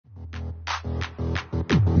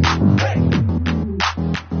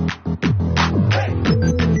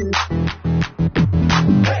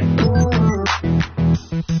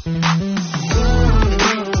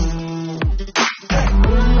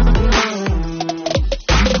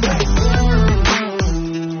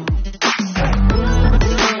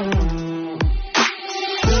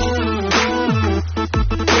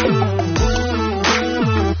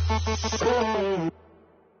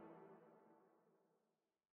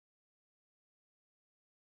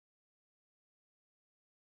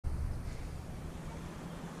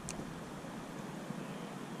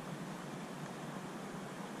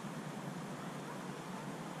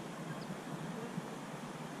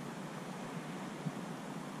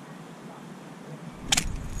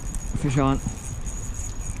Fish on.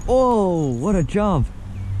 Oh, what a jump.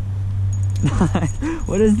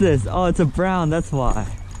 What is this? Oh, it's a brown, that's why.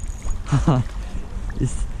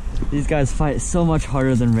 These guys fight so much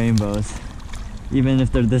harder than rainbows, even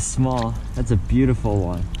if they're this small. That's a beautiful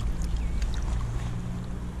one.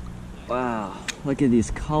 Wow, look at these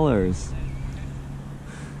colors.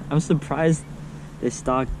 I'm surprised they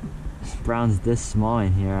stock browns this small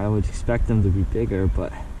in here. I would expect them to be bigger,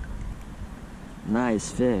 but nice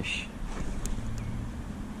fish.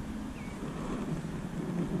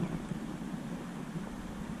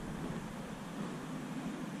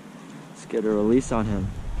 Let's get a release on him.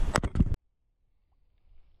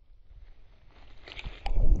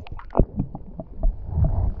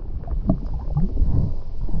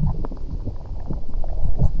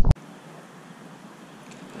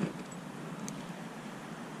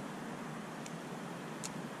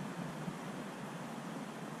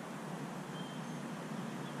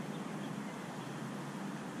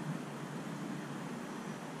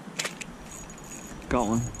 Got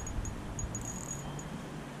one.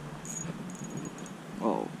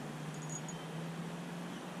 Oh.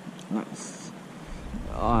 Nice.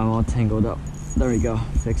 Oh, I'm all tangled up. There we go.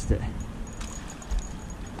 Fixed it.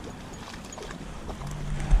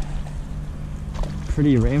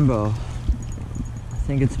 Pretty rainbow. I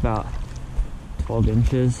think it's about 12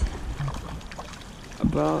 inches.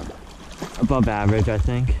 About above average, I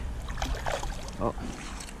think. Oh.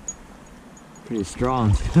 Pretty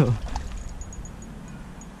strong, too.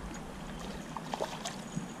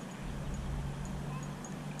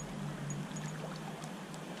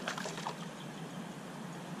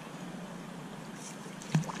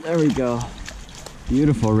 There we go.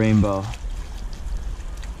 Beautiful rainbow.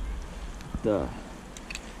 The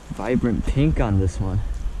vibrant pink on this one.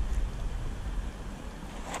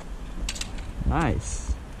 Nice.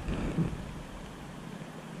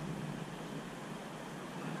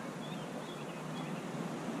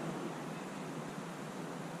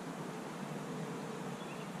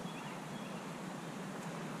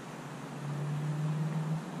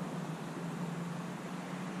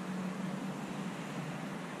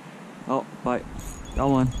 Oh, bite. Got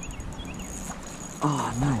one.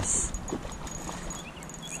 Oh, nice.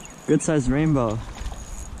 Good sized rainbow.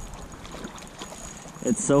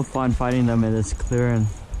 It's so fun fighting them in this clear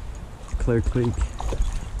creek.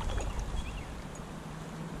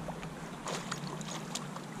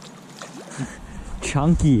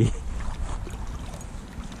 Chunky.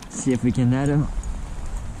 See if we can net him.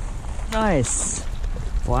 Nice.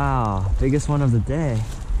 Wow, biggest one of the day.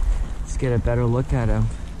 Let's get a better look at him.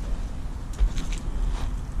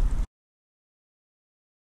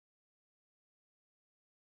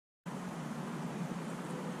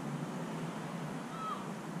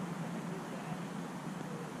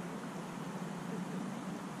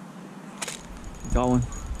 Got one.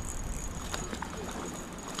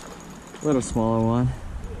 A little smaller one.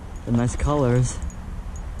 The nice colors.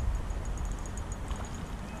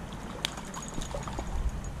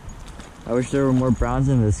 I wish there were more browns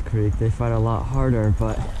in this creek. They fight a lot harder,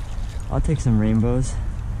 but I'll take some rainbows.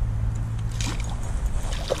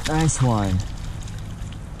 Nice one.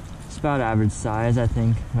 It's about average size, I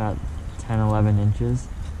think. About 10-11 inches.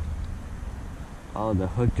 Oh, the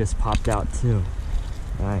hook just popped out too.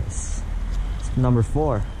 Nice. Number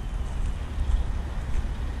 4.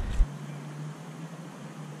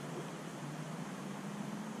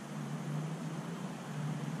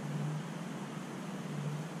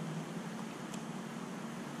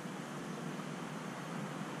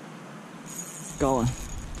 Got one.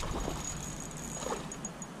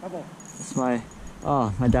 That's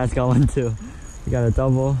my dad's got one too. We got a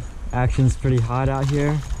double. Action's pretty hot out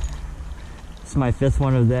here. It's my 5th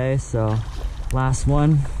one of the day, so last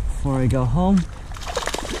one before we go home.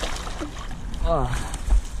 Oh,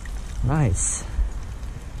 nice.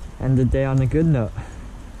 End the day on a good note.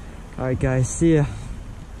 Alright guys, see ya.